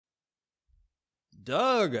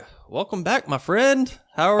Doug, welcome back, my friend.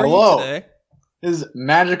 How are Hello. you today? This is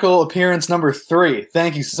magical appearance number 3.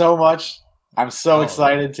 Thank you so much. I'm so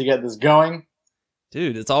excited to get this going.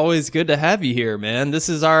 Dude, it's always good to have you here, man. This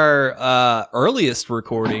is our earliest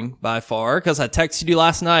recording by far because I texted you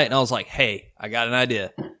last night and I was like, hey, I got an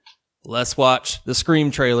idea. Let's watch the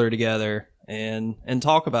Scream trailer together and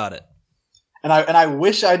talk about it. And I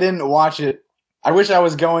wish I didn't watch it. I wish I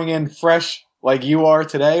was going in fresh like you are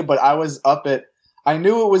today, but I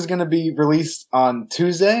knew it was going to be released on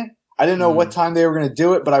Tuesday. I didn't know what time they were going to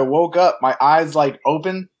do it, but I woke up, my eyes like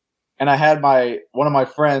open, and I had one of my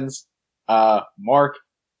friends, Mark,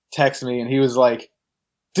 text me, and he was like,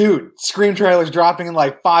 dude, Scream trailer's dropping in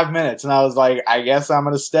like 5 minutes. And I was like, I guess I'm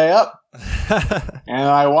going to stay up. And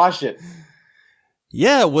I watched it.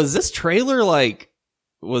 Yeah, was this trailer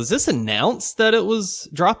was this announced that it was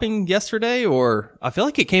dropping yesterday? Or I feel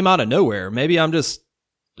like it came out of nowhere. Maybe I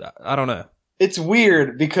don't know. It's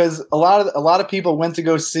weird because a lot of people went to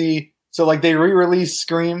go see. So like they re-released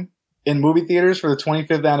Scream in movie theaters for the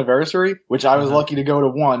 25th anniversary, which I was lucky to go to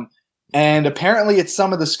one. And apparently at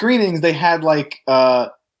some of the screenings they had like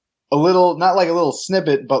a little, not like a little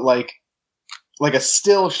snippet, but like a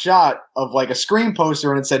still shot of like a Scream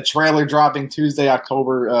poster, and it said trailer dropping Tuesday,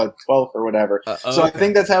 October 12th or whatever. So I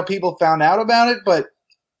think that's how people found out about it. But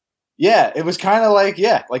yeah, it was kind of like,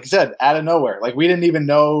 like I said, out of nowhere. Like we didn't even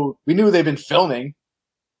know. We knew they'd been filming.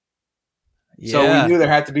 Yeah. So we knew there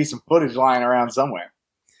had to be some footage lying around somewhere.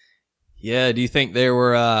 Yeah. Do you think they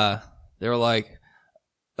were like,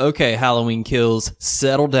 okay, Halloween Kills,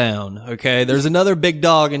 settle down. Okay, there's another big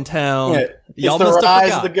dog in town. Yeah, Y'all it's the must have rise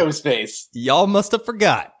forgot. of the ghost face. Y'all must have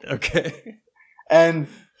forgot. Okay. And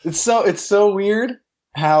it's so weird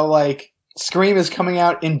how like Scream is coming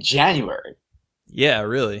out in January. Yeah,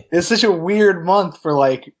 really. It's such a weird month for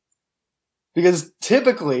like, because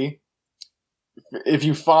typically, if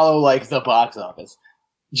you follow like the box office,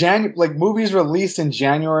 like movies released in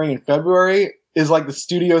January and February is like the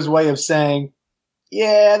studio's way of saying,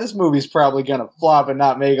 yeah, this movie's probably gonna flop and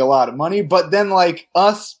not make a lot of money. But then like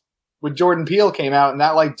Us with Jordan Peele came out and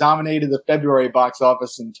that like dominated the February box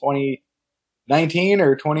office in 2019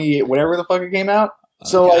 or 20 whatever the fuck it came out.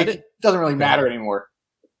 So like it doesn't really matter anymore.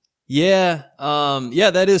 Yeah,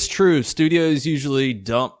 that is true. Studios usually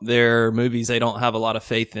dump their movies they don't have a lot of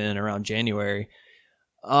faith in around January.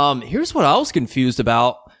 Here's what I was confused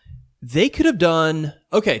about. They could have done,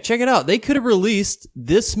 okay, check it out. They could have released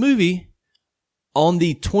this movie on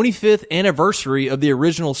the 25th anniversary of the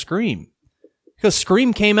original Scream. Because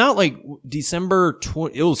Scream came out like December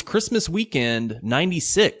 20, it was Christmas weekend,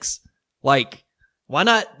 96. Like, why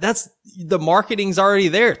not? The marketing's already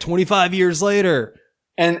there 25 years later.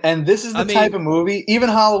 And this is the type of movie, even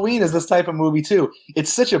Halloween is this type of movie too.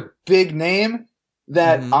 It's such a big name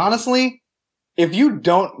that honestly, if you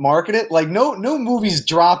don't market it, like no movies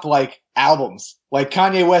drop like albums. Like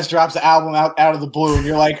Kanye West drops an album out of the blue and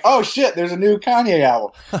you're like, oh shit, there's a new Kanye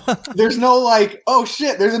album. There's no like, oh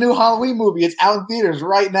shit, there's a new Halloween movie. It's out in theaters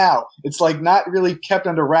right now. It's like not really kept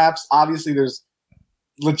under wraps. Obviously there's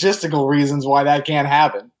logistical reasons why that can't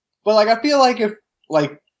happen. But like I feel like if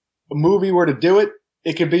like a movie were to do it,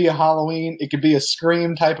 it could be a Halloween, it could be a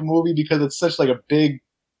Scream type of movie because it's such like a big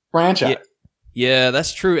franchise. Yeah,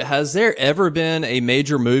 that's true. Has there ever been a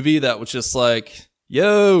major movie that was just like,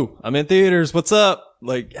 yo, I'm in theaters, what's up?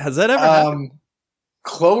 Like, has that ever happened?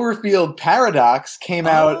 Cloverfield Paradox came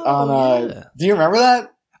out on do you remember that?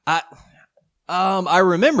 I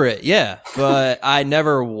remember it, yeah, but I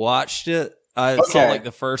never watched it. I saw like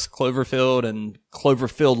the first Cloverfield and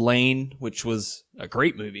Cloverfield Lane, which was a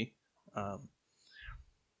great movie.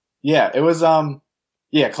 Yeah, it was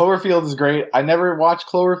Cloverfield is great. I never watched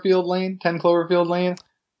Cloverfield Lane, 10 Cloverfield Lane.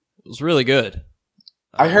 It was really good.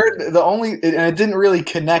 I heard and it didn't really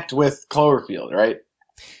connect with Cloverfield, right?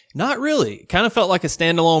 Not really. It kind of felt like a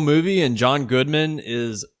standalone movie, and John Goodman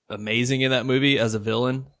is amazing in that movie as a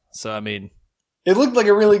villain. So, I mean, it looked like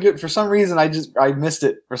a really good, for some reason, I missed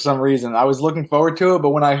it for some reason. I was looking forward to it, but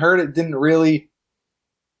when I heard it didn't really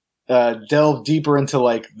delve deeper into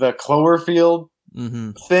like the Cloverfield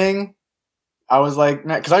thing, I was like,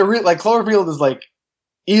 man, because I really like Cloverfield is like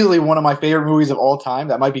easily one of my favorite movies of all time.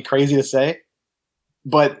 That might be crazy to say,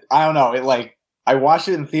 but I don't know. It like I watched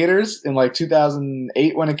it in theaters in like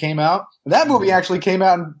 2008 when it came out. That movie actually came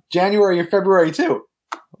out in January or February too.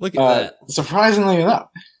 Look at that. Surprisingly enough,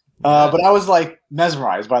 but I was like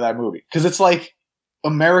mesmerized by that movie because it's like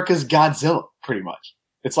America's Godzilla, pretty much.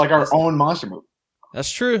 It's like our own monster movie.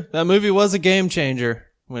 That's true. That movie was a game changer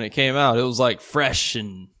when it came out. It was like fresh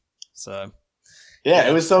and so. Yeah,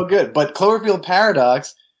 it was so good. But Cloverfield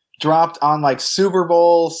Paradox dropped on like Super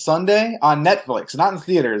Bowl Sunday on Netflix, not in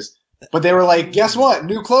theaters. But they were like, guess what?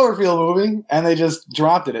 New Cloverfield movie. And they just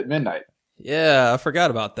dropped it at midnight. Yeah, I forgot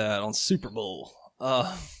about that on Super Bowl.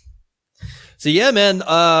 So yeah, man,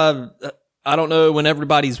 I don't know when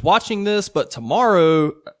everybody's watching this, but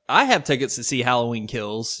tomorrow I have tickets to see Halloween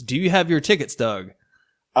Kills. Do you have your tickets, Doug?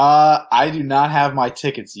 I do not have my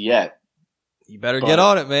tickets yet. You better get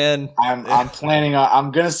on it, man. I'm planning on,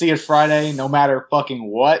 I'm going to see it Friday, no matter fucking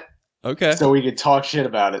what. Okay. So we could talk shit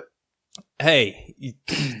about it. Hey,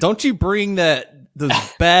 don't you bring those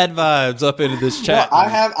bad vibes up into this chat. Well, I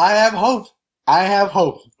have hope. I have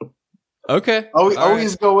hope. Okay.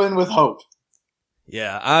 Always go in with hope.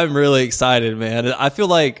 Yeah, I'm really excited, man. I feel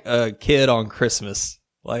like a kid on Christmas.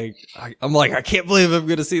 Like I'm like, I can't believe I'm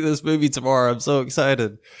going to see this movie tomorrow. I'm so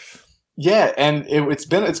excited. Yeah, and it's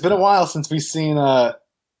been a while since we've seen a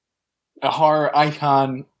horror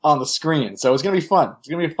icon on the screen, so it's going to be fun. It's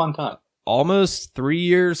going to be a fun time. Almost 3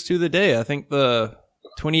 years to the day. I think the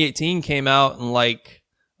 2018 came out in like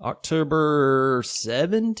October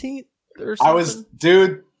 17th or something.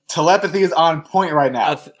 Dude, telepathy is on point right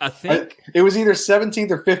now. I think it was either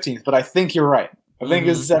 17th or 15th, but I think you're right. I think it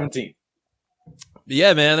was 17th.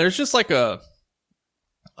 Yeah, man, there's just like a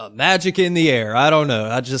magic in the air. I don't know.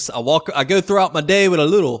 I go throughout my day with a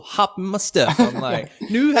little hop in my step. I'm like,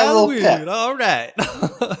 new Halloween. All right.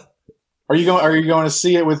 Are you going to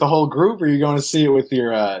see it with the whole group, or are you going to see it with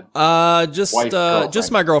your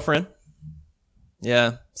just my girlfriend?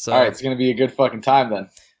 Yeah. So all right, it's gonna be a good fucking time then.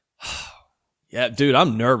 Yeah, dude,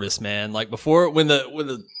 I'm nervous, man. Like before, when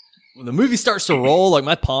the movie starts to roll, like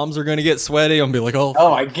my palms are gonna get sweaty. I'm gonna be like, oh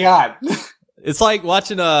my god. It's like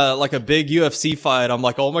watching a big UFC fight. I'm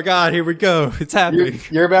like, oh my god, here we go. It's happening.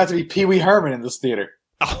 You're about to be Pee Wee Herman in this theater.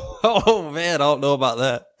 Oh man, I don't know about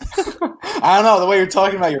that. I don't know, the way you're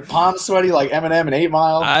talking about your palms sweaty like Eminem and 8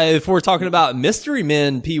 Mile. If we're talking about Mystery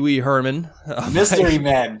Men, Pee Wee Herman. Mystery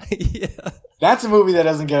Men. Yeah. That's a movie that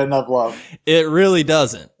doesn't get enough love. It really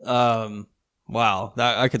doesn't. Wow,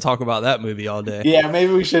 I could talk about that movie all day. Yeah,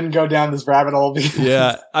 maybe we shouldn't go down this rabbit hole.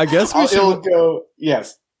 Yeah, I guess we should go.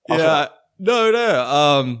 Yes. Yeah.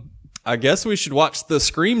 No. I guess we should watch the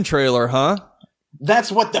Scream trailer, huh?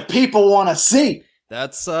 That's what the people want to see.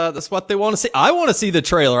 That's what they want to see. I want to see the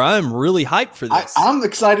trailer. I'm really hyped for this. I'm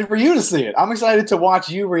excited for you to see it. I'm excited to watch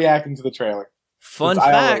you reacting to the trailer. Fun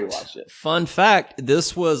fact,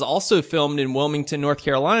 this was also filmed in Wilmington, North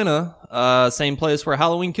Carolina, same place where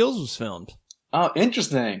Halloween Kills was filmed. Oh,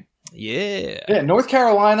 interesting. Yeah. Yeah, North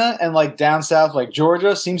Carolina and like down south, like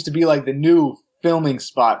Georgia, seems to be like the new filming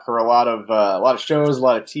spot for a lot of shows, a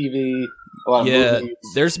lot of TV, a lot of movies.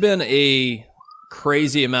 There's been a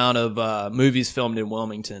crazy amount of movies filmed in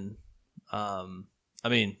Wilmington. I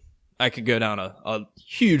mean, I could go down a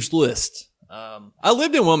huge list. I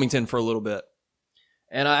lived in Wilmington for a little bit,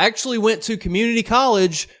 and I actually went to community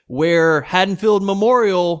college where Haddonfield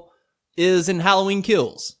Memorial is in Halloween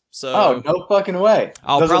Kills. So, no fucking way!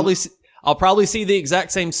 I'll probably see the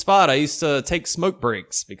exact same spot. I used to take smoke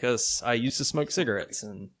breaks because I used to smoke cigarettes.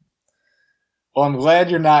 And well, I'm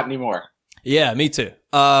glad you're not anymore. Yeah, me too.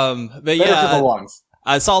 But better yeah, for the lungs.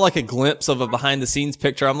 I saw like a glimpse of a behind the scenes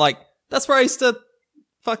picture. I'm like, that's where I used to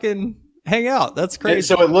fucking hang out. That's crazy.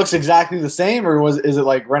 So it looks exactly the same, or is it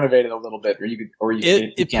like renovated a little bit, or you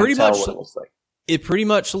can't tell what it looks like? It pretty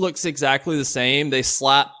much looks exactly the same. They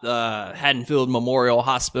slapped Haddonfield Memorial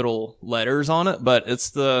Hospital letters on it, but it's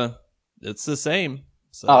the same.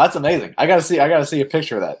 So. Oh, that's amazing! I gotta see a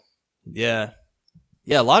picture of that. Yeah.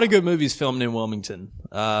 A lot of good movies filmed in Wilmington.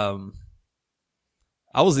 I'm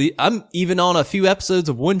even on a few episodes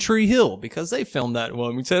of One Tree Hill because they filmed that in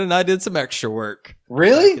Wilmington, and I did some extra work.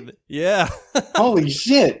 Really? Yeah. Holy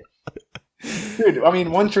shit. Dude, I mean,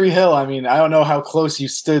 One Tree Hill, I mean, I don't know how close you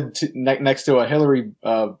stood next to a Hillary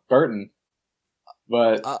Burton,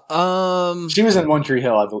 but she was in One Tree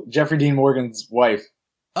Hill, Jeffrey Dean Morgan's wife.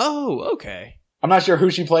 Oh, okay. I'm not sure who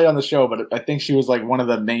she played on the show, but I think she was like one of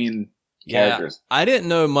the main characters. I didn't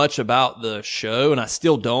know much about the show, and I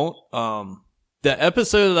still don't. The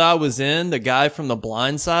episode that I was in, the guy from The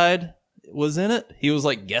Blind Side was in it. He was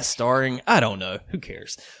like guest starring. I don't know. Who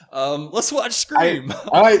cares? Let's watch Scream.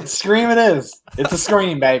 All right, Scream it is. It's a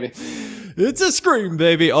Scream, baby. It's a Scream,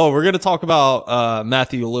 baby. Oh, we're going to talk about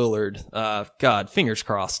Matthew Lillard. God, fingers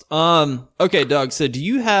crossed. Okay, Doug, so do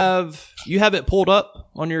you have it pulled up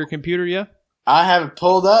on your computer yet? I have it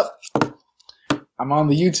pulled up. I'm on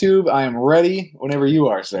the YouTube. I am ready whenever you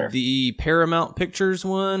are, sir. The Paramount Pictures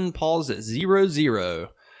one, Paul's at 00.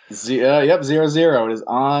 Yep, 00. It is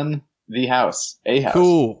on the house. A house.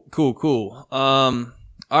 Cool.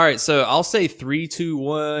 All right, so I'll say 3, 2,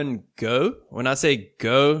 1, go. When I say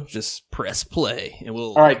go, just press play, and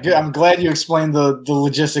we'll. All right, good. I'm glad you explained the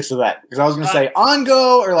logistics of that because I was going to say on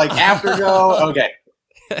go or like after go. Okay,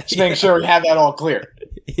 just making sure we have that all clear.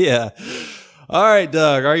 Yeah. All right,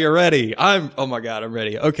 Doug, are you ready? Oh my God, I'm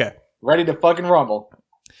ready. Okay. Ready to fucking rumble.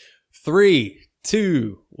 3,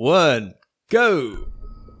 2, 1, go.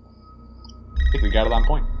 I think we got it on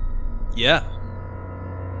point. Yeah.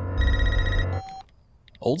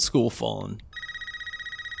 Old school phone.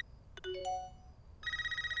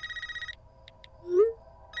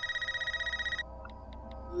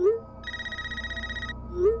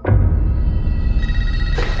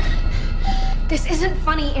 This isn't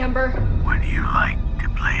funny, Amber. Would you like to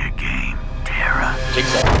play a game, Tara?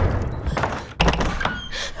 Jigsaw.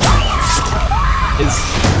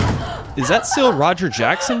 Is that still Roger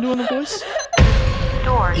Jackson doing the voice?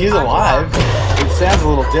 Doors. He's alive. It sounds a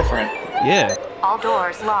little different. Yeah. All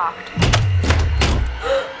doors locked.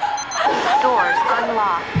 Doors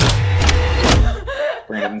unlocked.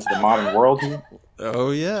 Bring it into the modern world here.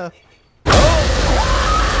 Oh, yeah. 2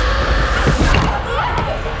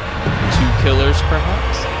 killers,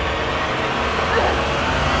 perhaps?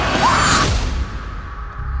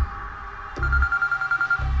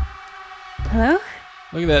 Hello?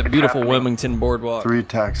 Look at that beautiful Wilmington boardwalk. 3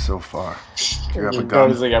 attacks so far. Do you have a gun?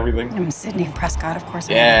 Noticing everything. I'm Sidney Prescott, of course.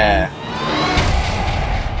 Yeah.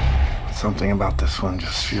 Something about this one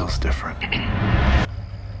just feels different.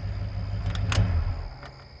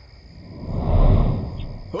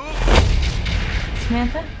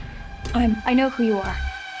 Samantha? I know who you are.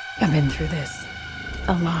 I've been through this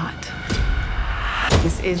a lot.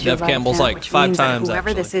 This is your Nev life Campbell's now, like which 5 means that times, whoever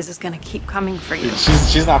actually. this is going to keep coming for you.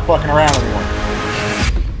 She's not fucking around anymore.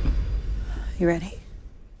 You ready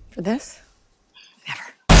for this? Never.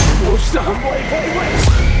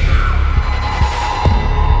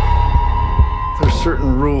 There's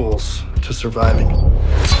certain rules to surviving.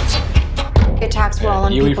 The attacks were all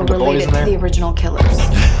on Dewey people from The Boys related in to there? the original killers.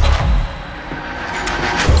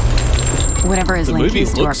 Whatever is The linked movie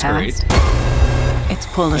to our looks great. past, it's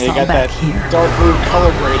pulled us You all got back that here. dark blue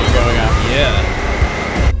color grading going on.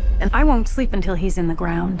 Yeah. And I won't sleep until he's in the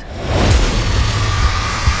ground. I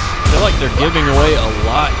feel like they're giving away a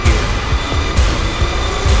lot here.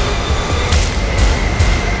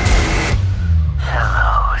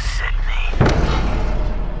 Hello, Sidney.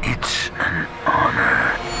 It's an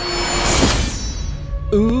honor.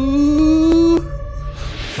 Ooh.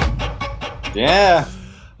 Yeah.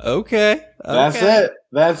 Okay. That's Okay. it.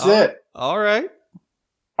 That's it. All right.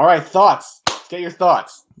 All right, thoughts. Let's get your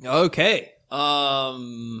thoughts. Okay.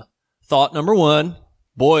 Thought number 1.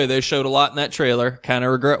 Boy, they showed a lot in that trailer. Kind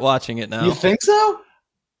of regret watching it now. You think so?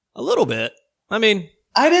 A little bit. I mean,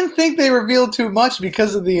 I didn't think they revealed too much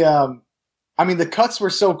because of the the cuts were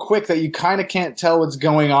so quick that you kind of can't tell what's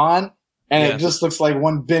going on, and Yeah. it just looks like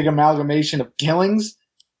one big amalgamation of killings.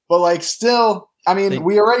 But like still,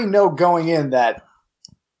 we already know going in that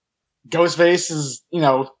Ghostface is,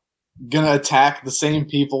 gonna attack the same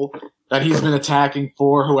people that he's been attacking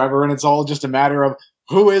for whoever, and it's all just a matter of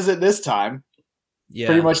who is it this time. yeah.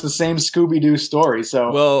 Pretty much the same Scooby-Doo story.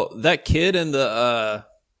 So Well, that kid in the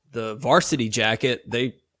varsity jacket,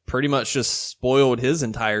 they pretty much just spoiled his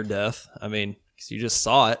entire death. I mean, 'cause you just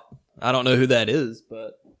saw it. I don't know who that is,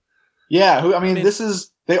 but yeah, this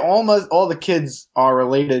is they almost all the kids are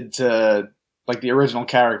related to like the original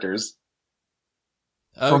characters.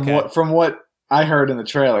 okay. From what I heard in the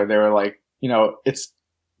trailer, they were like,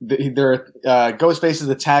 Ghostface is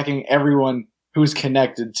attacking everyone who's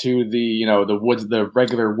connected to the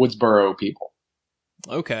regular Woodsboro people.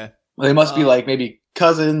 Okay. They must be like maybe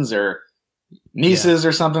cousins or nieces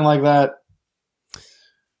or something like that.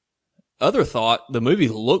 Other thought, the movie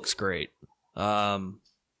looks great.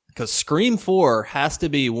 Because Scream 4 has to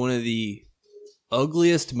be one of the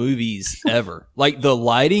ugliest movies ever. Like, the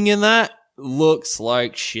lighting in that looks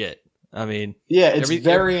like shit. I mean, yeah, it's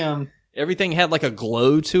very everything had like a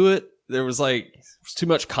glow to it. There was too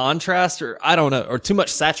much contrast, or I don't know, or too much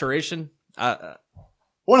saturation.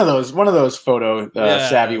 one of those photo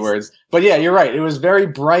savvy words. But yeah, you're right. It was very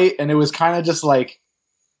bright, and it was kind of just like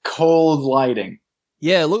cold lighting.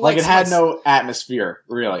 Yeah, it looked like it had no atmosphere,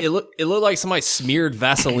 really. It looked like somebody smeared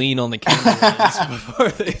Vaseline on the camera lens before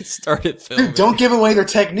they started filming. Dude, don't give away their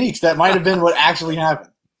techniques. That might have been what actually happened.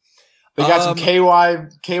 They got some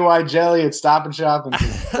KY jelly at Stop and Shop and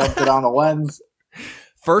just dumped it on the lens.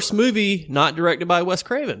 First movie not directed by Wes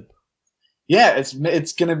Craven. Yeah,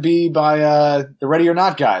 it's gonna be by the Ready or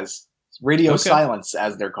Not guys. Radio Silence,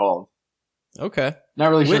 as they're called. Okay. Not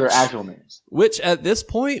really sure their actual names. Which at this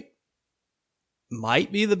point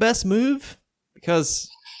might be the best move, because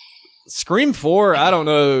Scream 4, I don't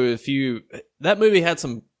know if that movie had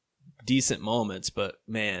some decent moments, but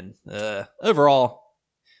man, overall,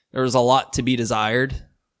 there was a lot to be desired,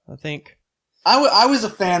 I think. I was a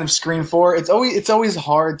fan of Scream 4. It's always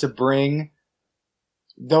hard to bring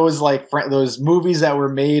those those movies that were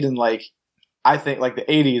made in I think the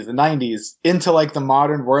 80s, the 90s into the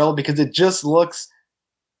modern world, because it just looks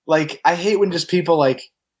I hate when just people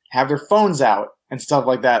have their phones out and stuff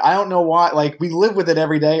like that. I don't know why. We live with it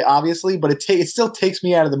every day, obviously, but it still takes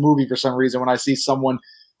me out of the movie for some reason when I see someone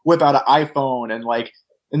whip out an iPhone and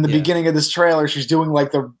in the beginning of this trailer, she's doing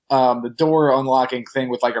the door unlocking thing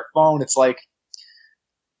with her phone. It's I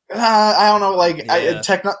don't know.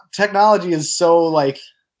 Technology is so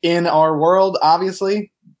in our world.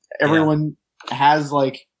 Obviously, everyone has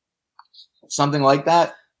something like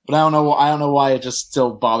that, but I don't know why it just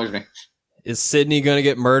still bothers me. Is Sidney gonna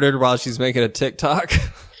get murdered while she's making a TikTok?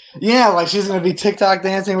 Yeah, she's gonna be TikTok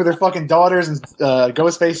dancing with her fucking daughters, and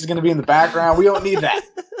Ghostface is gonna be in the background. We don't need that.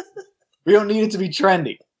 We don't need it to be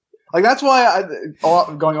trendy. That's why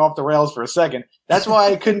going off the rails for a second. That's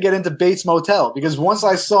why I couldn't get into Bates Motel, because once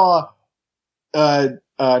I saw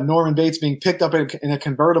Norman Bates being picked up in a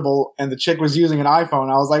convertible and the chick was using an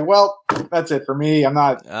iPhone, I was like, well, that's it for me. I'm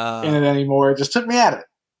not in it anymore. It just took me out of it.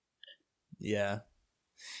 Yeah.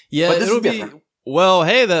 Yeah, but it'll be different. Well,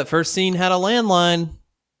 hey, that first scene had a landline.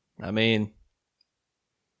 I mean,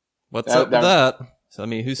 what's up with that? So, I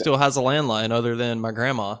mean, who still has a landline other than my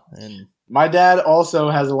grandma? And my dad also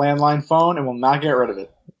has a landline phone and will not get rid of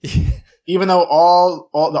it. Even though all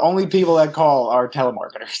the only people that call are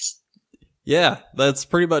telemarketers. Yeah, that's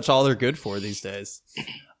pretty much all they're good for these days.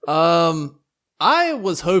 I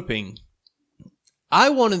was hoping, I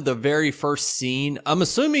wanted the very first scene. I'm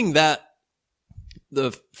assuming that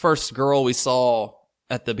the first girl we saw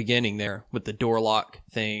at the beginning there with the door lock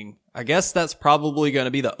thing, I guess that's probably going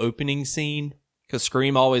to be the opening scene, because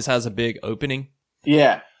Scream always has a big opening.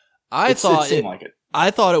 Yeah. I thought it seemed like it. I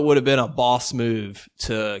thought it would have been a boss move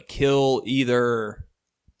to kill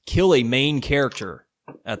a main character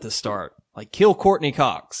at the start. Kill Courtney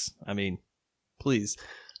Cox. I mean, please.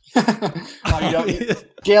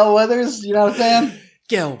 Gale Weathers, you not a fan?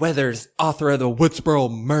 Gale Weathers, author of the Woodsboro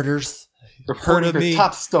murders. Heard of me?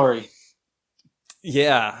 Top story.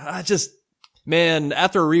 Yeah, man,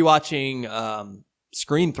 after rewatching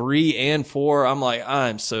Scream 3 and 4,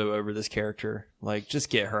 I'm so over this character. Just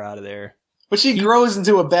get her out of there. But she grows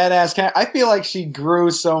into a badass character. I feel like she grew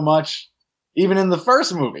so much even in the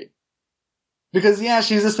first movie. Because,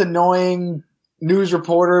 she's this annoying news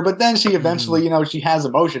reporter, but then she eventually, she has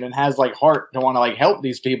emotion and has, heart to want to, help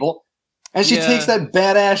these people. And she takes that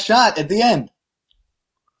badass shot at the end.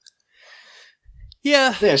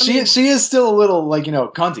 Yeah. Yeah, she is still a little,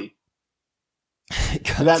 cunty.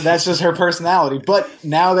 That's just her personality. But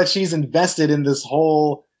now that she's invested in this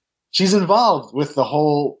whole... She's involved with the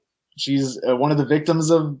whole... She's one of the victims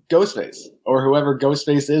of Ghostface, or whoever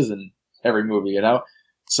Ghostface is in every movie,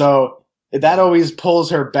 So that always pulls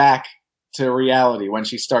her back to reality when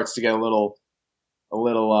she starts to get a little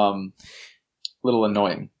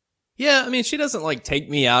annoying. Yeah, I mean, she doesn't take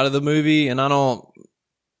me out of the movie, and I don't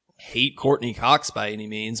hate Courtney Cox by any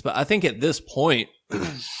means, but I think at this point,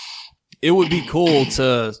 it would be cool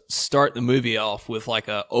to start the movie off with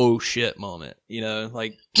a oh shit moment,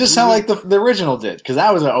 just how the original did, because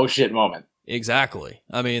that was an oh shit moment. Exactly.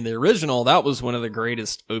 I mean, the original, that was one of the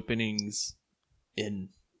greatest openings in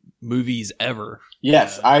movies ever.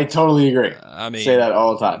 Yes, I totally agree. I mean, say that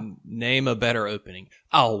all the time. Name a better opening.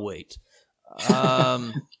 I'll wait.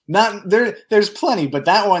 Not there. There's plenty, but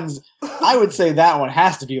that one's. I would say that one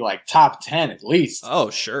has to be top 10 at least.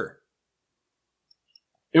 Oh, sure.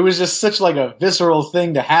 It was just such a visceral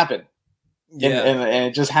thing to happen, yeah, and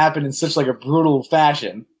it just happened in such a brutal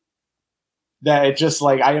fashion that it just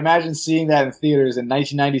I imagine seeing that in theaters in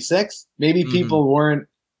 1996. Maybe people were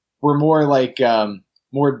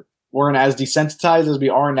more weren't as desensitized as we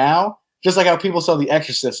are now. Just how people saw The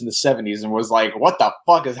Exorcist in the 70s and was what the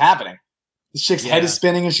fuck is happening? This chick's head is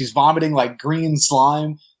spinning and she's vomiting green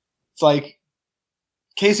slime. It's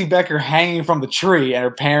Casey Becker hanging from the tree and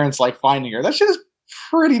her parents finding her. That shit is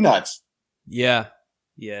pretty nuts. Yeah.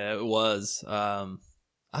 Yeah, it was. I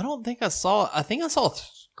think I saw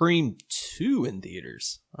Scream 2 in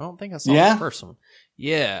theaters. I don't think I saw the first one.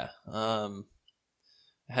 Yeah. I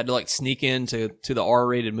had to sneak into the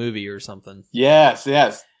R-rated movie or something. Yes.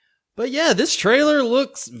 But yeah, this trailer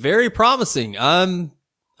looks very promising. I'm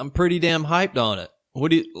pretty damn hyped on it. What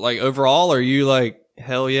do you overall? Are you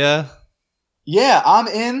hell yeah? Yeah, I'm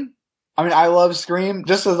in. I mean, I love Scream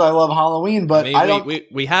just as I love Halloween, but I don't.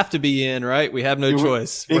 We have to be in, right? We have no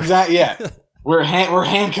choice. Exactly. Yeah. we're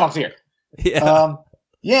handcuffed here. Yeah.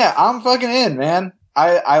 Yeah, I'm fucking in, man.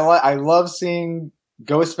 I love seeing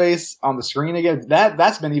Ghostface on the screen again.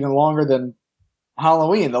 That's been even longer than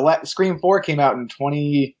Halloween. Scream 4 came out in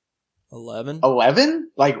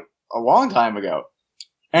 2011, like a long time ago.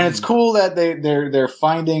 And it's cool that they're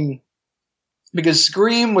finding, because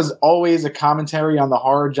Scream was always a commentary on the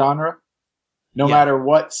horror genre, no matter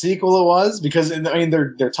what sequel it was. Because I mean,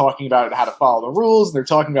 they're talking about how to follow the rules. They're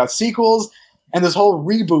talking about sequels, and this whole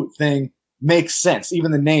reboot thing makes sense.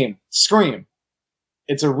 Even the name Scream,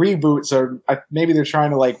 it's a reboot, so maybe they're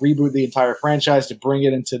trying to like reboot the entire franchise to bring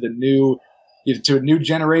it into a new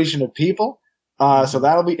generation of people. So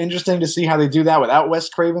that'll be interesting to see how they do that without Wes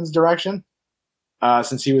Craven's direction.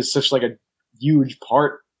 Since he was such like a huge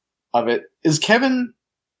part of it. Is Kevin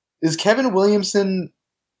Williamson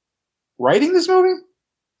writing this movie?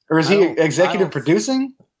 Or is he executive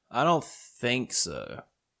producing? I don't think so.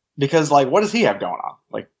 Because like, what does he have going on?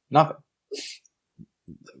 Like, nothing.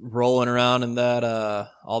 Rolling around in that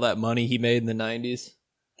all that money he made in the 90s.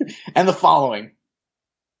 And The Following.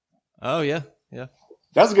 Oh yeah. That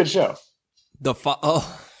was a good show.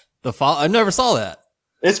 I never saw that.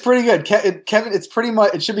 It's pretty good. Kevin, it's pretty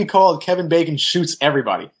much, it should be called Kevin Bacon Shoots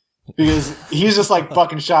Everybody, because he's just like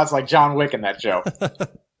bucking shots like John Wick in that show.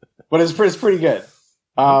 But it's pretty good.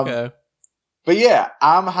 Okay. But yeah,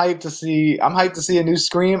 I'm hyped to see a new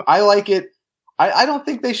Scream. I like it. I don't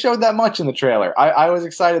think they showed that much in the trailer. I was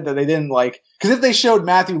excited that they didn't, like, because if they showed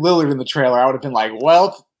Matthew Lillard in the trailer, I would have been like,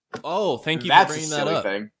 well, oh, thank you for bringing that up.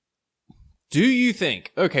 Thing. Do you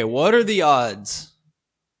think, okay, what are the odds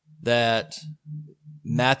that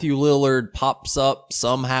Matthew Lillard pops up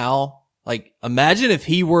somehow? Like, imagine if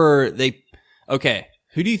he were, okay,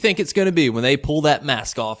 who do you think it's going to be when they pull that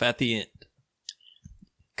mask off at the end?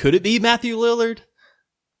 Could it be Matthew Lillard?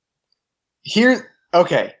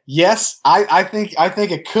 Okay, yes, I think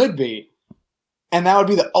it could be. And that would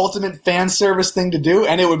be the ultimate fan service thing to do,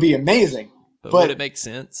 and it would be amazing. But would it make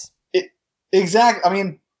sense? Exactly. I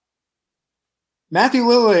mean, Matthew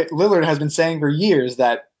Lillard has been saying for years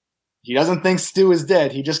that he doesn't think Stu is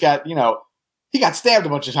dead. He just got, he got stabbed a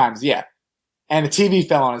bunch of times, yeah. And the TV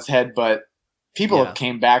fell on his head, but people have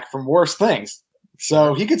came back from worse things.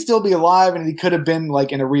 So he could still be alive, and he could have been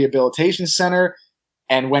like in a rehabilitation center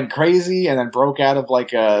and went crazy and then broke out of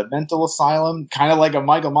like a mental asylum, kind of like a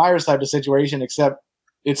Michael Myers type of situation, except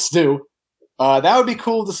it's Stu. That would be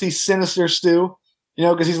cool to see Sinister Stu,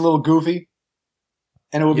 because he's a little goofy.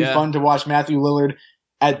 And it would be fun to watch Matthew Lillard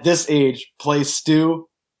at this age play Stu,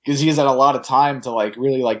 because he's had a lot of time to like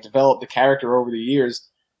really like develop the character over the years.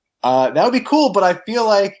 That would be cool, but I feel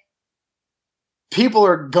like people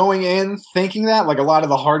are going in thinking that, like a lot of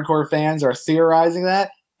the hardcore fans are theorizing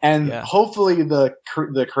that, and hopefully the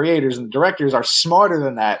creators and the directors are smarter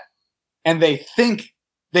than that, and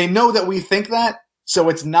they know that we think that, so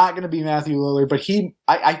it's not going to be Matthew Lillard, but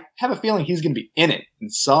I have a feeling he's going to be in it in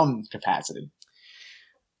some capacity.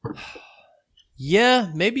 Yeah,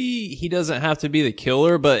 maybe he doesn't have to be the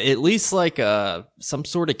killer, but at least like some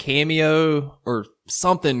sort of cameo or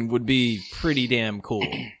something would be pretty damn cool.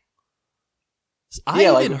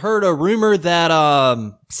 I even heard a rumor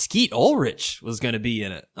that Skeet Ulrich was going to be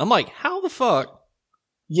in it. I'm like, how the fuck?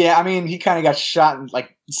 Yeah, I mean, he kind of got shot in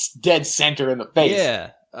like dead center in the face.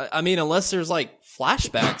 Yeah, I mean, unless there's like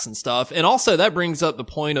flashbacks and stuff, and also that brings up the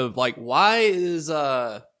point of like, why is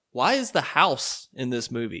the house in this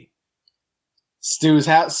movie? Stu's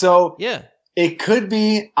house. So yeah, it could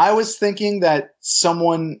be. I was thinking that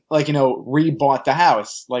someone like rebought the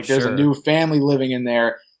house. Like there's a new family living in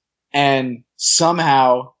there, and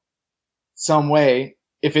somehow, some way,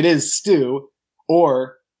 if it is Stu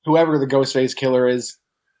or whoever the Ghostface killer is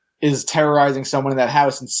terrorizing someone in that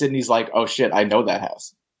house, and Sidney's like, "Oh shit, I know that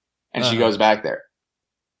house," and she goes back there.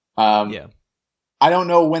 Yeah. I don't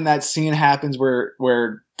know when that scene happens where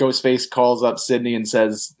Ghostface calls up Sidney and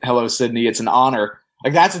says, "Hello, Sidney, it's an honor."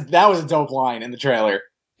 Like that was a dope line in the trailer.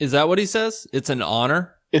 Is that what he says? It's an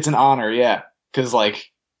honor? It's an honor, yeah. Because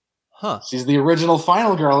she's the original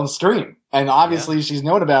final girl in Scream, and obviously she's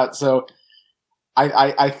known about. So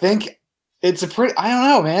I think it's I don't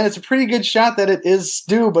know, man. It's a pretty good shot that it is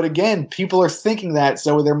Stu, but again, people are thinking that,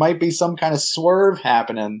 so there might be some kind of swerve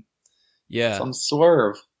happening. Yeah, some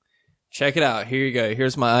swerve. Check it out. Here you go.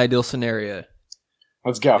 Here's my ideal scenario.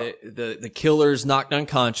 Let's go. The killer's knocked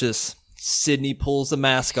unconscious. Sidney pulls the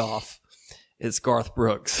mask off. It's Garth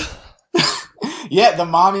Brooks. Yeah, the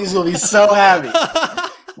mommies will be so happy.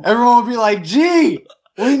 Everyone will be like, "Gee,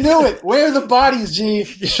 we knew it. Where are the bodies, G?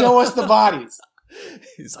 Show us the bodies."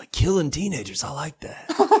 He's like, killing teenagers. I like that.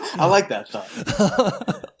 I like that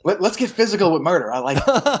thought. Let's get physical with murder. I like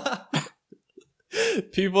it.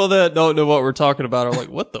 People that don't know what we're talking about are like,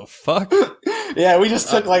 what the fuck? Yeah, we just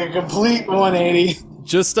took like a complete 180.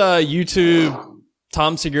 Just YouTube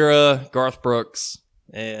Tom Segura, Garth Brooks,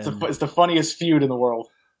 and It's the funniest feud in the world.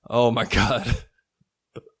 oh my god.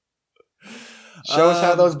 Show us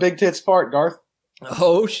how those big tits fart, Garth.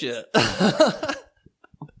 Oh shit.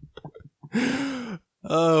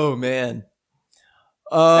 Oh man.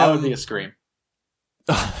 That would be a scream.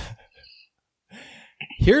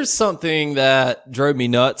 Here's something that drove me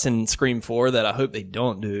nuts in Scream 4 that I hope they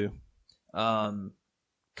don't do. Commentate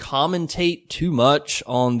too much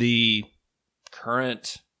on the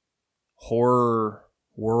current horror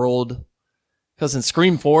world. Because in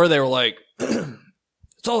Scream 4, they were like,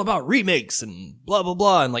 it's all about remakes and blah, blah,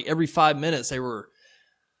 blah. And like every 5 minutes, they were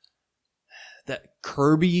that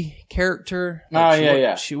Kirby character.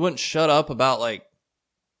 Like she wouldn't shut up about like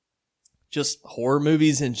just horror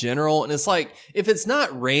movies in general. And it's like, if it's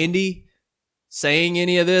not Randy saying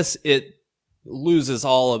any of this, it loses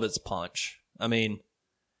all of its punch. I mean,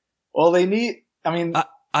 well,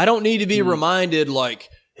 I don't need to be reminded like,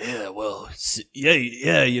 yeah, well,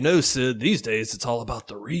 yeah, you know, Sid, these days it's all about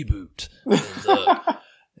the reboot. And,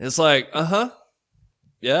 it's like,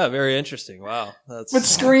 yeah, very interesting. Wow. But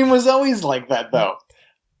Scream was always like that though.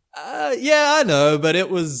 Yeah, I know, but it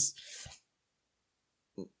was,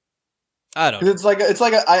 I don't know.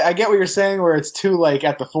 I get what you're saying where it's too like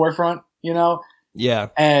at the forefront, you know? Yeah.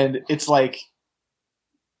 And it's like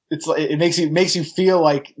it makes you feel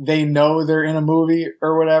like they know they're in a movie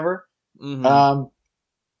or whatever. Mm-hmm.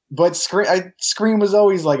 But Scream was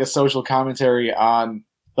always like a social commentary on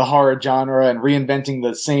the horror genre and reinventing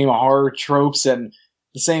the same horror tropes, and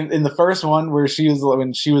the same in the first one where she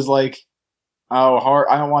was like, oh,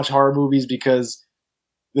 I don't watch horror movies because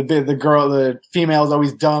the female is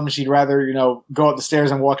always dumb. She'd rather, go up the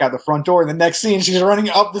stairs and walk out the front door. And the next scene, she's running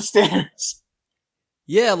up the stairs.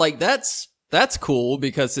 Yeah, like that's cool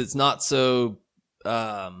because it's not so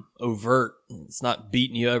overt. It's not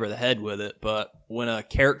beating you over the head with it. But when a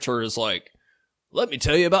character is like, let me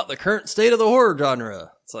tell you about the current state of the horror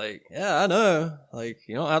genre, it's like, yeah, I know. Like,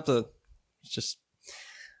 you don't have to. It's just,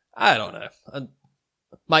 I don't know. I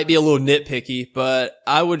might be a little nitpicky, but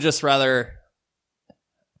I would just rather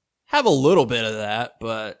have a little bit of that,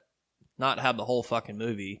 but not have the whole fucking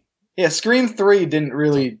movie. Yeah, Scream 3 didn't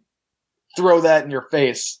really throw that in your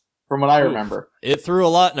face, from what I remember. It threw a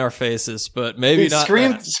lot in our faces, but maybe not.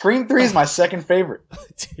 Scream 3 is my second favorite.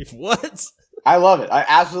 What? I love it. I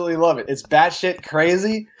absolutely love it. It's batshit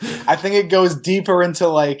crazy. I think it goes deeper into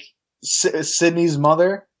like Sidney's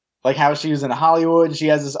mother, like how she was in Hollywood. She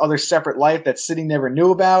has this other separate life that Sidney never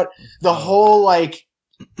knew about. The whole like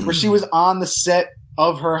where she was on the set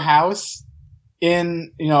of her house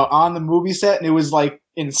on the movie set, and it was like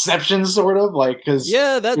Inception sort of like, because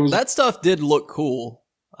that stuff did look cool.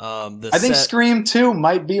 I think Scream 2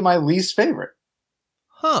 might be my least favorite.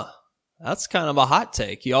 That's kind of a hot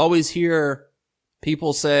take. You always hear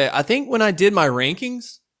people say, I think when I did my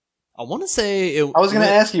rankings, I want to say I was going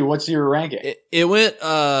to ask you, what's your ranking? It went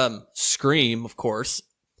Scream, of course,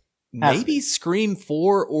 maybe Scream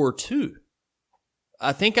 4 or 2.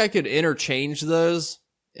 I think I could interchange those,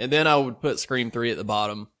 and then I would put Scream 3 at the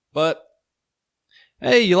bottom. But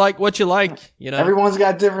hey, you like what you like, Everyone's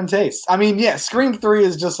got different tastes. I mean, yeah, Scream 3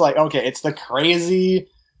 is just like, okay, it's the crazy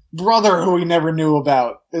brother who we never knew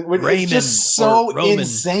about. It's just so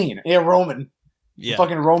insane. Yeah, Roman. Yeah.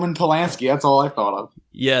 Fucking Roman Polanski. That's all I thought of.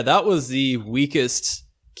 Yeah, that was the weakest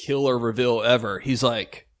killer reveal ever. He's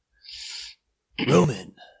like,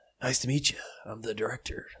 Roman, nice to meet you. I'm the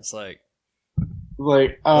director. It's like,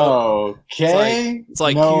 okay. It's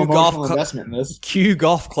like no emotional investment in this. Cue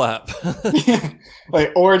golf clap.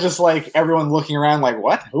 Or just like everyone looking around like,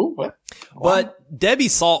 what? Who? What? But Debbie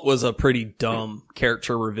Salt was a pretty dumb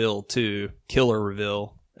character reveal too. Killer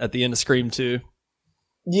reveal at the end of Scream 2.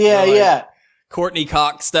 Yeah, yeah. Courtney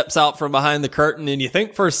Cox steps out from behind the curtain and you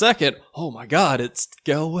think for a second, oh my God, it's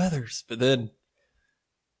Gale Weathers. But then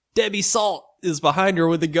Debbie Salt is behind her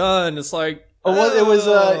with a gun. It's like, it was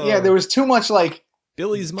there was too much like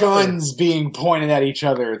Billy's mother. Guns being pointed at each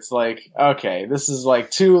other. It's like, okay, this is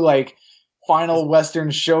like too like final Western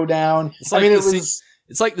showdown. It's like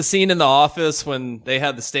it's like the scene in The Office when they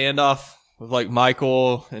had the standoff with like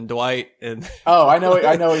Michael and Dwight and. Oh, I know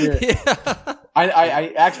what you're. Yeah.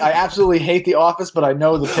 I absolutely hate The Office, but I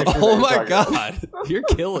know the picture. Oh my God, you're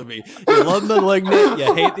killing me. You love Malignant,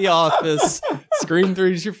 you hate The Office. Scream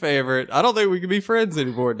 3 is your favorite. I don't think we can be friends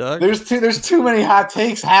anymore, Doug. There's too many hot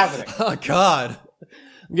takes happening. Oh God,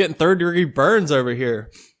 I'm getting 3rd-degree burns over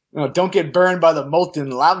here. No, don't get burned by the molten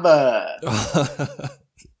lava.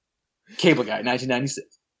 Cable Guy,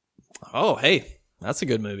 1996. Oh, hey, That's a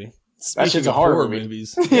good movie. That shit's a horror movie.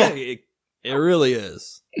 Movies. Yeah, it really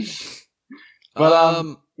is. But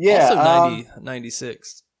also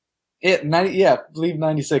 96. I believe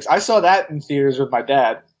 96. I saw that in theaters with my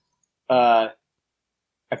dad. I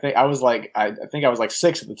think I was like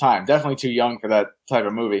 6 at the time. Definitely too young for that type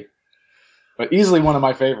of movie. But easily one of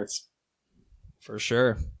my favorites. For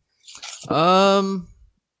sure.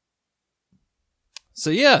 So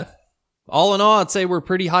yeah, all in all, I'd say we're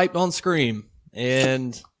pretty hyped on Scream,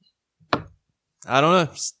 and I don't know,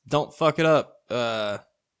 just don't fuck it up.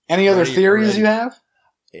 Any other theories you have?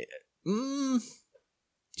 Do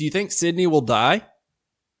you think Sidney will die?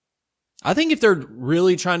 I think if they're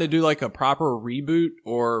really trying to do like a proper reboot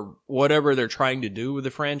or whatever they're trying to do with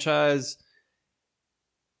the franchise,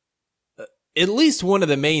 at least one of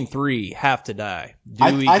the main three have to die.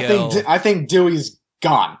 Dewey, I think Dewey's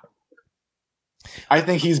gone. I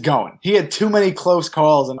think he's going. He had too many close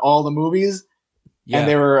calls in all the movies, and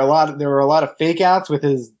there were a lot of fake outs with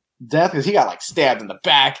his death because he got like stabbed in the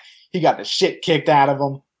back. He got the shit kicked out of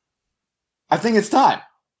him. I think it's time.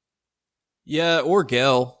 Yeah, or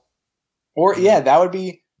Gale. Or that would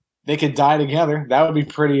be. They could die together. That would be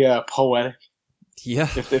pretty poetic. Yeah,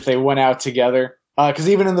 if they went out together. Because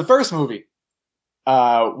even in the first movie,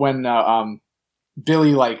 when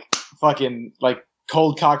Billy fucking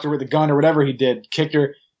cold cocked her with a gun or whatever he did, kicked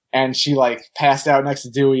her, and she passed out next to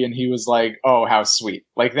Dewey, and he was like, "Oh, how sweet!"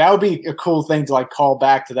 That would be a cool thing to call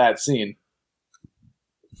back to that scene.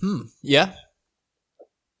 Yeah.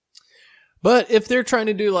 But if they're trying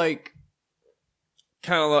to do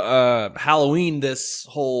kind of Halloween this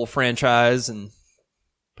whole franchise and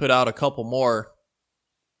put out a couple more,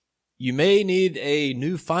 you may need a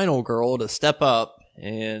new final girl to step up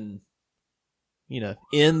and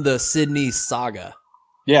end the Sidney saga.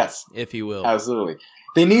 Yes, if you will. Absolutely.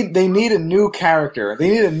 They need a new character. They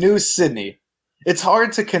need a new Sidney. It's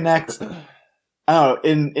hard to connect.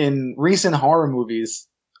 In recent horror movies,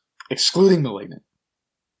 excluding *Malignant*,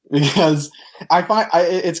 because I find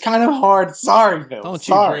it's kind of hard. Sorry, Phil.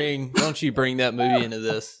 Don't you bring that movie into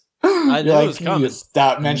this? I knew it was coming.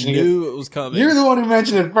 Stop mentioning it. It was coming. You're the one who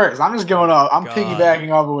mentioned it first. I'm just going off. I'm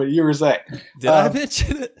piggybacking off of what you were saying. Did I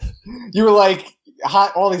mention it? You were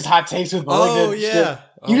all these hot takes with *Malignant*. Oh yeah.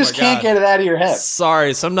 You just can't get it out of your head.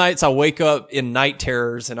 Sorry. Some nights I wake up in night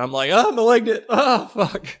terrors and I'm like, oh, *Malignant*. Oh,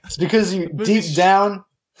 fuck. It's because you deep down,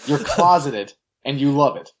 you're closeted and you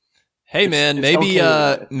love it. Hey, man,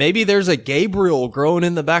 maybe there's a Gabriel growing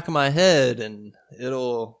in the back of my head and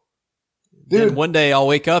it'll... Dude. Then one day I'll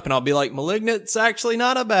wake up and I'll be like, *Malignant's actually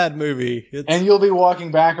not a bad movie. And you'll be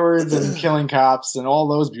walking backwards and killing cops and all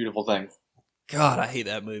those beautiful things. God, I hate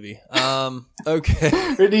that movie. Okay.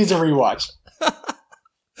 It needs a rewatch.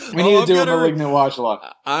 We need to do a *Malignant* watch along.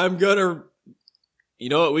 I'm gonna... You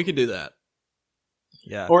know what? We could do that.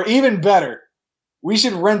 Yeah. Or even better, we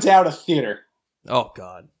should rent out a theater. Oh,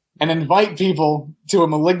 God. And invite people to a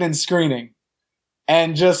 *Malignant* screening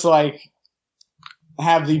and just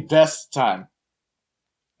have the best time.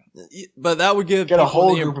 But that would get a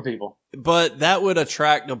whole group of people. But that would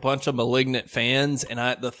attract a bunch of *Malignant* fans,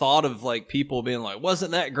 and the thought of people being like,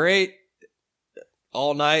 "Wasn't that great?"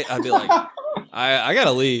 all night, I'd be like, I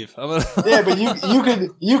gotta leave. Yeah, but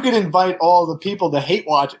you could invite all the people that hate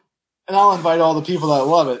watch it, and I'll invite all the people that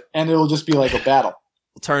love it, and it'll just be like a battle.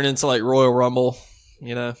 Turn into Royal Rumble,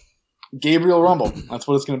 Gabriel Rumble. That's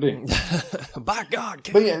what it's gonna be. By God,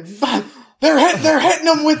 but yeah, they're hitting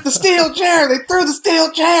them with the steel chair. They threw the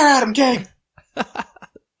steel chair at him, King.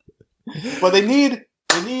 But they need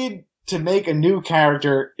to make a new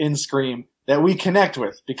character in Scream that we connect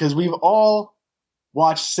with, because we've all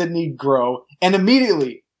watched Sidney grow, and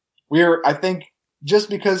immediately I think just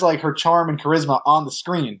because her charm and charisma on the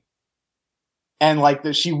screen, and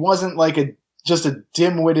that she wasn't just a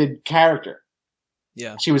dim-witted character.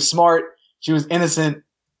 Yeah, she was smart, she was innocent,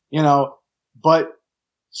 but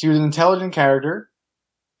she was an intelligent character,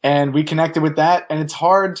 and we connected with that. And it's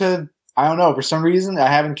hard to, I don't know, for some reason I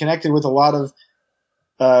haven't connected with a lot of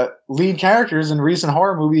lead characters in recent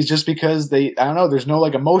horror movies, just because there's no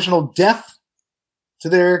emotional depth to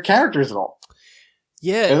their characters at all.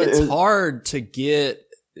 Yeah, it's hard to get.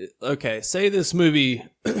 Okay, say this movie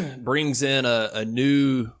brings in a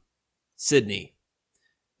new Sidney.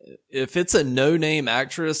 If it's a no-name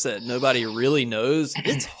actress that nobody really knows,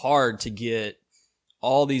 it's hard to get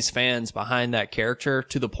all these fans behind that character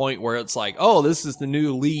to the point where it's like, oh, this is the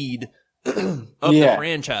new lead of the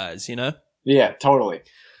franchise, Yeah, totally.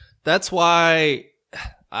 That's why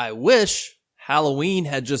I wish Halloween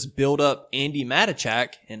had just built up Andy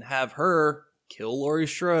Matichak and have her kill Laurie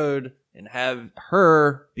Strode and have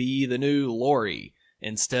her be the new Laurie.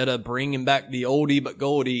 instead of bringing back the oldie but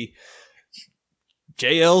goldie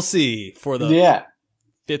JLC for the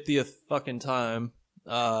 50th fucking time.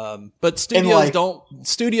 But studios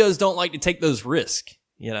don't like to take those risks,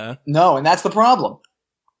 you know? No, and that's the problem.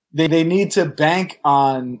 They need to bank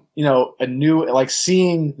on, you know, a new, like,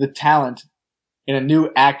 seeing the talent in a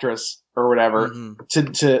new actress or whatever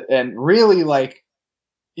to and really, like,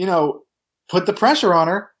 you know, put the pressure on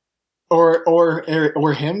her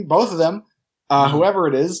or him, both of them, whoever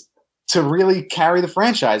it is, to really carry the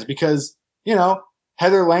franchise. Because, you know,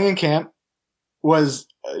 Heather Langenkamp was,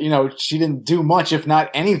 you know, she didn't do much, if not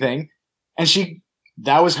anything, and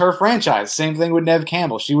that was her franchise. Same thing with Neve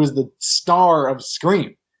Campbell. She was the star of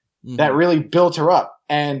Scream. That really built her up.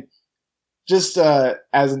 And just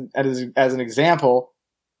as an example,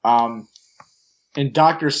 in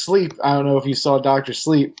Dr. Sleep, I don't know if you saw Dr.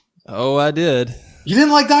 Sleep. Oh, I did. You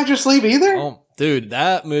didn't like Dr. Sleep either? Oh, dude,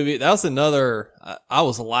 that movie, that was another, I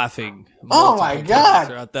was laughing. Oh my God.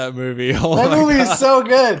 Throughout that movie. Oh that movie is so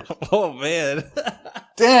good. Oh man.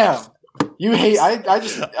 Damn. You hate,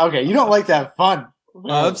 okay, you don't like that fun.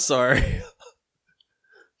 I'm sorry.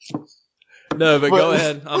 No, but go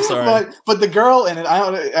ahead. I'm sorry. But the girl in it, I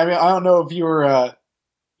don't know if you were,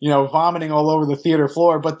 you know, vomiting all over the theater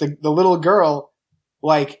floor, but the little girl,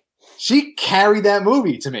 like, she carried that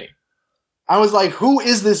movie to me. I was like, who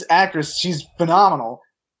is this actress? She's phenomenal.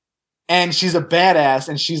 And she's a badass,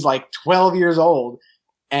 and she's like 12 years old,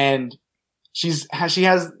 and she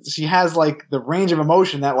has like the range of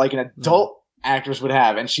emotion that like an adult actress would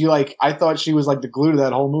have. And I thought she was like the glue to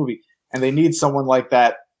that whole movie. And they need someone like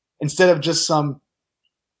that. Instead of just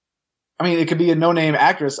it could be a no-name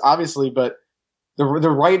actress, obviously, but the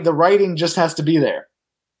writing just has to be there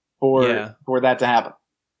for that to happen.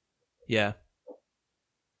 Yeah.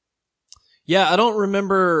 Yeah, I don't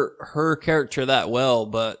remember her character that well,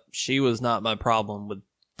 but she was not my problem with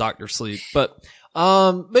Dr. Sleep. But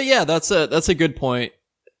yeah, that's a good point.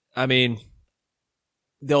 I mean,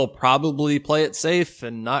 they'll probably play it safe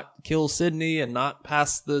and not kill Sidney and not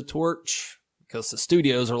pass the torch. Because the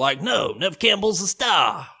studios are like, no, Neve Campbell's the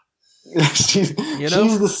star. She's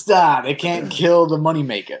the star. They can't kill the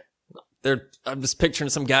moneymaker. I'm just picturing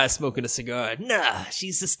some guy smoking a cigar. Nah,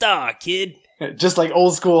 she's the star, kid. Just like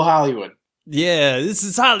old school Hollywood. Yeah, this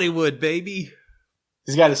is Hollywood, baby.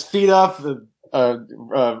 He's got his feet up. The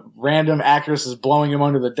random actress is blowing him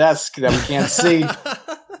under the desk that we can't see.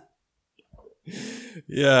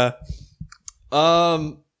 Yeah.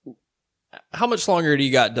 How much longer do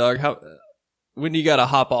you got, Doug? When do you got to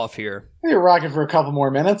hop off here? You're rocking for a couple more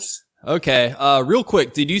minutes. Okay. Real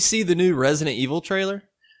quick, did you see the new Resident Evil trailer?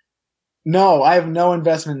 No, I have no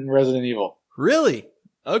investment in Resident Evil. Really?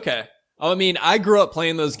 Okay. I mean, I grew up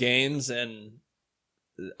playing those games, and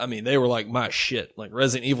I mean, they were like my shit. Like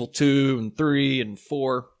Resident Evil 2 and 3 and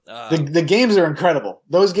 4. The games are incredible.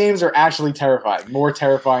 Those games are actually terrifying. More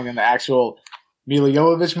terrifying than the actual Milla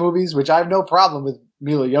Jovovich movies, which I have no problem with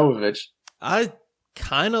Milla Jovovich. I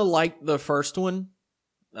kind of like the first one.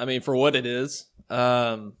 I mean, for what it is.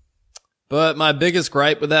 But my biggest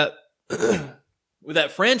gripe with that with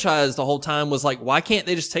that franchise the whole time was like, why can't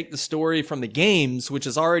they just take the story from the games, which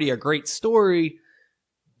is already a great story,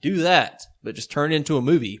 do that, but just turn it into a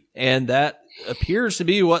movie? And that appears to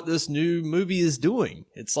be what this new movie is doing.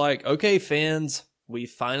 It's like, okay, fans, we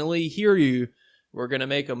finally hear you. We're going to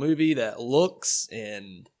make a movie that looks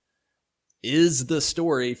and is the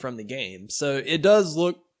story from the game. So it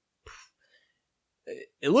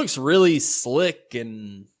looks really slick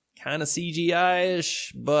and kind of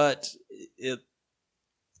CGI-ish, but it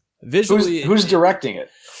visually... Who's directing it?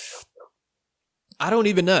 I don't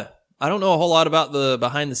even know. I don't know a whole lot about the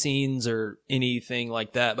behind the scenes or anything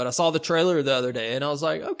like that, but I saw the trailer the other day and I was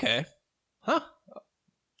like, okay, huh?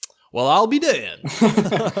 Well, I'll be damned.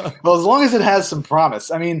 Well, as long as it has some promise.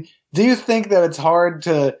 I mean, do you think that it's hard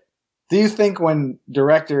to... Do you think when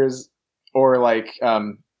directors or like,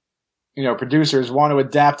 producers want to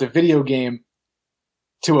adapt a video game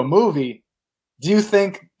to a movie, do you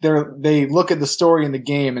think they look at the story in the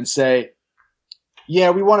game and say, yeah,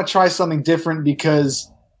 we want to try something different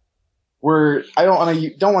because I don't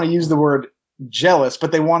want to use the word jealous,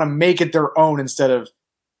 but they want to make it their own instead of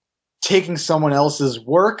taking someone else's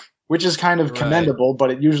work, which is kind of commendable,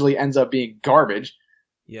 but it usually ends up being garbage.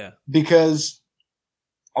 Yeah. Because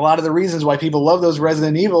a lot of the reasons why people love those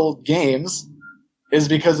Resident Evil games is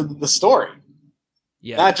because of the story.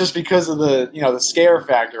 Yeah. Not just because of the scare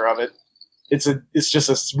factor of it. It's just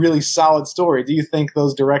a really solid story. Do you think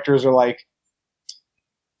those directors are like,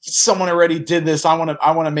 someone already did this, I want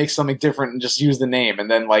to make something different and just use the name, and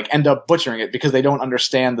then like end up butchering it because they don't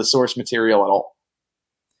understand the source material at all?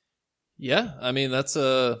 Yeah, I mean, that's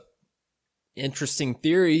a interesting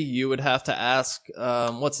theory. You would have to ask,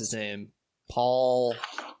 what's his name?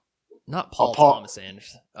 Not Paul Thomas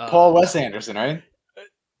Anderson. Paul Wes Anderson, right?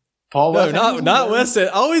 Paul Wes Anderson? Not Wes. I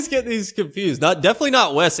always get these confused. Definitely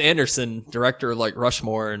not Wes Anderson, director of like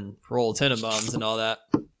Rushmore and Royal Tenenbaums and all that,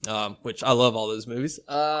 which I love all those movies.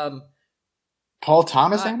 Paul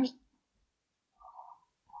Thomas Anderson?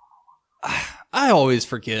 I always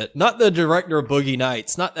forget. Not the director of Boogie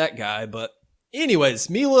Nights, not that guy, but anyways,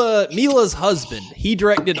 Mila's husband, he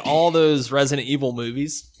directed all those Resident Evil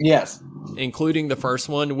movies. Yes. Including the first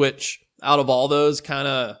one, which out of all those kind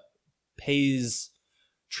of pays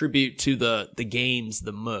tribute to the games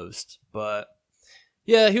the most. But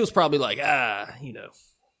yeah, he was probably like, I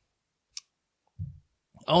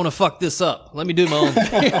want to fuck this up. Let me do my own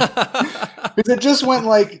thing. Because it just went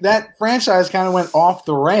like, that franchise kind of went off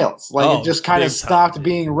the rails. Like it just kind of stopped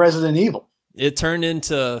being Resident Evil. It turned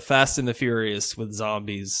into Fast and the Furious with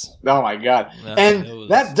zombies. Oh my God.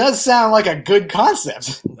 That does sound like a good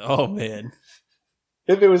concept. Oh man.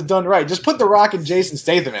 If it was done right. Just put The Rock and Jason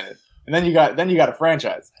Statham in it. And then you got a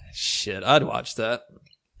franchise. Shit, I'd watch that.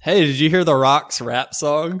 Hey, did you hear The Rock's rap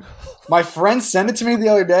song? My friend sent it to me the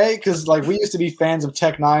other day because like we used to be fans of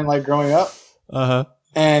Tech Nine like growing up. Uh-huh.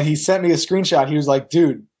 And he sent me a screenshot. He was like,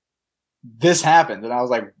 dude, this happened. And I was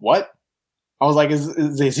like, what? I was like,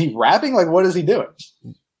 is he rapping? Like, what is he doing?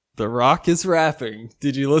 The Rock is rapping.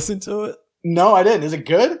 Did you listen to it? No, I didn't. Is it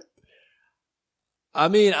good? I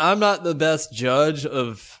mean, I'm not the best judge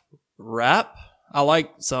of rap. I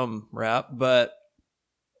like some rap, but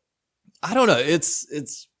I don't know.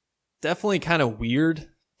 It's definitely kind of weird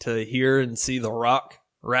to hear and see The Rock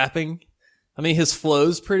rapping. I mean, his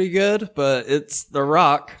flow's pretty good, but it's The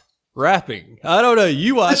Rock rapping. I don't know.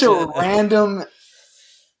 You watch Such a random.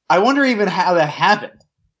 I wonder even how that happened.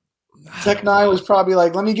 Tech Nine was probably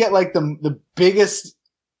like, let me get like the biggest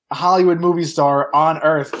Hollywood movie star on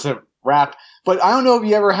earth to rap. But I don't know if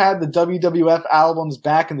you ever had the WWF albums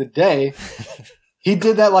back in the day. He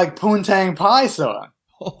did that like Poontang Pie song.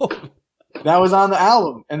 That was on the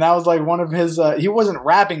album. And that was like one of his, he wasn't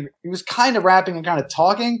rapping. He was kind of rapping and kind of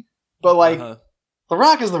talking. But like, The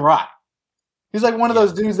Rock is The Rock. He's like one of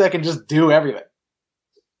those dudes that can just do everything.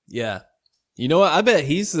 Yeah. You know what? I bet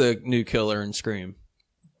he's the new killer in Scream.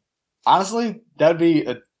 Honestly, that'd be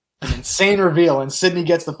an insane reveal. And Sidney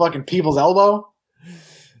gets the fucking people's elbow.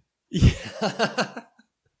 Yeah.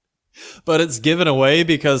 But it's given away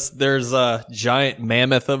because there's a giant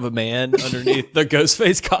mammoth of a man underneath the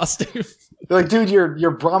Ghostface costume. They're like, dude,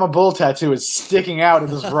 your Brahma Bull tattoo is sticking out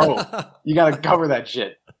of this robe. You got to cover that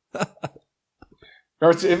shit.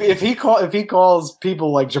 Or if he calls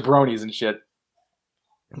people like jabronis and shit.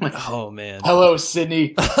 Oh man. Hello,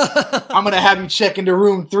 Sidney. I'm gonna have you check into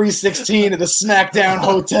room 316 at the SmackDown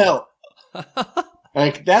Hotel.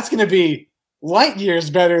 Like that's gonna be light years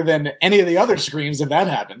better than any of the other Screams if that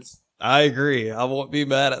happens. I agree. I won't be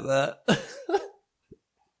mad at that.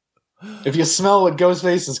 If you smell what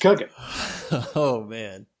Ghostface is cooking. Oh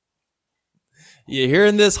man. You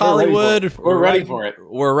hearing this, Hollywood? We're ready for it.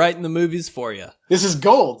 We're writing the movies for you. This is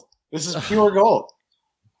gold. This is pure gold.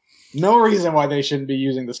 No reason why they shouldn't be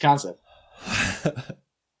using this concept.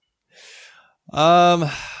 All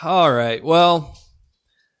right. Well,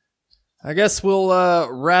 I guess we'll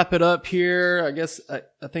wrap it up here. I guess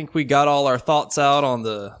I think we got all our thoughts out on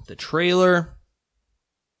the trailer.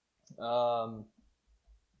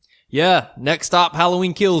 Yeah, next stop,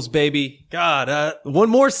 Halloween Kills, baby. God, one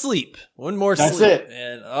more sleep. That's sleep. it.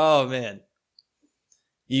 And oh man.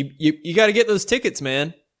 You got to get those tickets,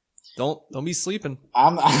 man. Don't be sleeping.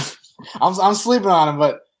 I'm sleeping on them,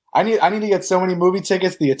 but I need to get so many movie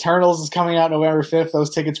tickets. The Eternals is coming out November 5th. Those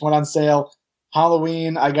tickets went on sale.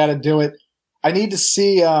 Halloween, I got to do it. I need to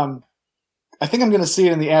see. I think I'm going to see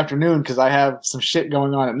it in the afternoon because I have some shit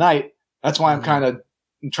going on at night. That's why I'm trying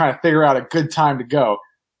to figure out a good time to go.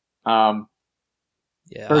 Yeah,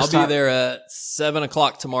 I'll be there at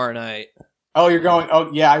 7:00 tomorrow night. Oh, you're going?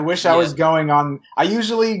 Oh, yeah. I wish I was going on. I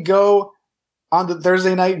usually go on the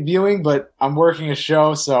Thursday night viewing, but I'm working a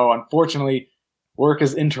show, so unfortunately, work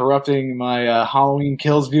is interrupting my Halloween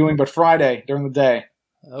Kills viewing. But Friday during the day,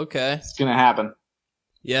 okay, it's gonna happen.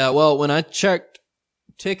 Yeah, well, when I checked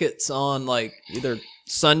tickets on like either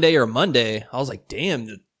Sunday or Monday, I was like, damn,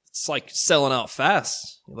 it's like selling out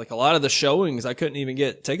fast. Like a lot of the showings, I couldn't even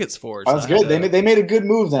get tickets for. So that's good. They made a good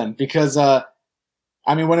move then because I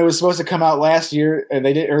mean, when it was supposed to come out last year,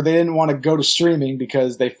 they didn't want to go to streaming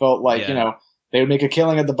because they felt like they would make a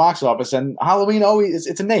killing at the box office. And Halloween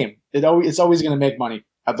it's a name. It's always going to make money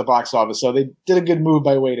at the box office. So they did a good move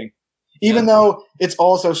by waiting, even though it's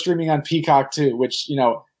also streaming on Peacock too, which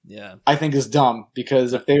Yeah. I think is dumb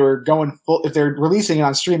because if they're releasing it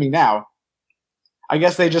on streaming now, I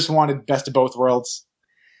guess they just wanted best of both worlds.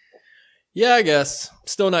 Yeah, I guess.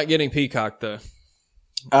 Still not getting Peacock though.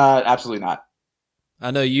 Absolutely not.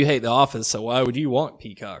 I know you hate The Office, so why would you want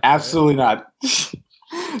Peacock? Absolutely not.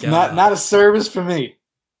 Not a service for me.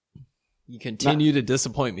 You continue to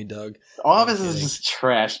disappoint me, Doug. Office is just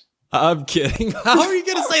trash. I'm kidding. How are you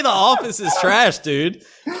going to say The Office is trash, dude?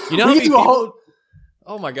 You know how many people...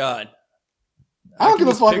 Oh my god. I don't give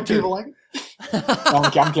a fuck if people like it. No,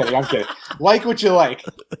 I'm kidding. Like what you like.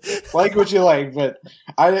 Like what you like, but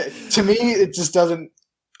to me it just doesn't.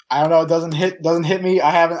 I don't know. It doesn't hit me.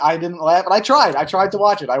 I didn't laugh, but I tried to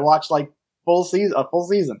watch it. I watched like a full season,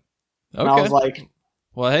 okay. And I was like,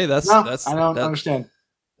 well, hey, that's I don't understand.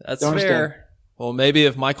 That's fair. Understand. Well, maybe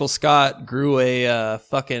if Michael Scott grew a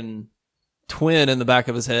fucking twin in the back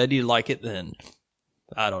of his head, you'd like it then.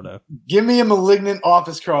 I don't know. Give me a Malignant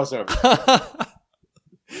Office crossover.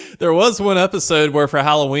 There was one episode where for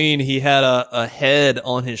Halloween he had a head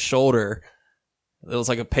on his shoulder. It was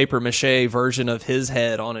like a paper mache version of his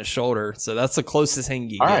head on his shoulder. So that's the closest thing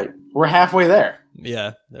you get. All right. We're halfway there.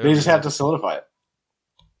 Yeah. They just have to solidify it.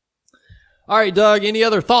 All right, Doug, any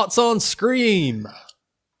other thoughts on Scream?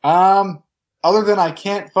 Other than I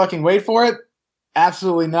can't fucking wait for it,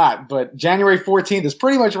 absolutely not. But January 14th is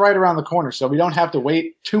pretty much right around the corner, so we don't have to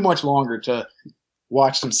wait too much longer to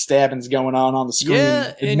watch some stabbings going on the screen,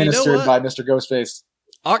 administered by Mr. Ghostface.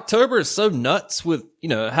 October is so nuts with,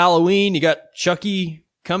 Halloween. You got Chucky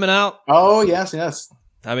coming out. Oh, yes.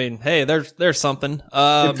 I mean, hey, there's something. It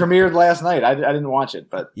premiered last night. I didn't watch it,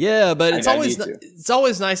 but yeah, but it's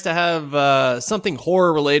always nice to have something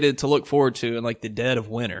horror related to look forward to in like the dead of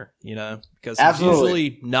winter, because there's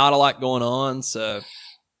usually not a lot going on. So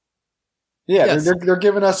yeah, yes. they're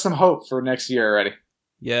giving us some hope for next year already.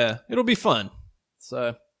 Yeah, it'll be fun.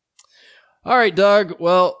 So, all right, Doug.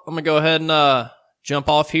 Well, I'm gonna go ahead and jump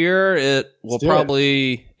off here. It will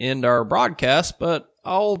probably end our broadcast, but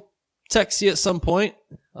I'll text you at some point.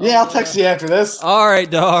 Yeah, I'll text you after this. All right,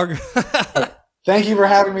 dog. Thank you for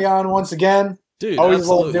having me on once again. Dude, always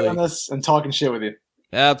love doing this and talking shit with you.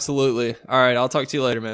 Absolutely. All right, I'll talk to you later, man.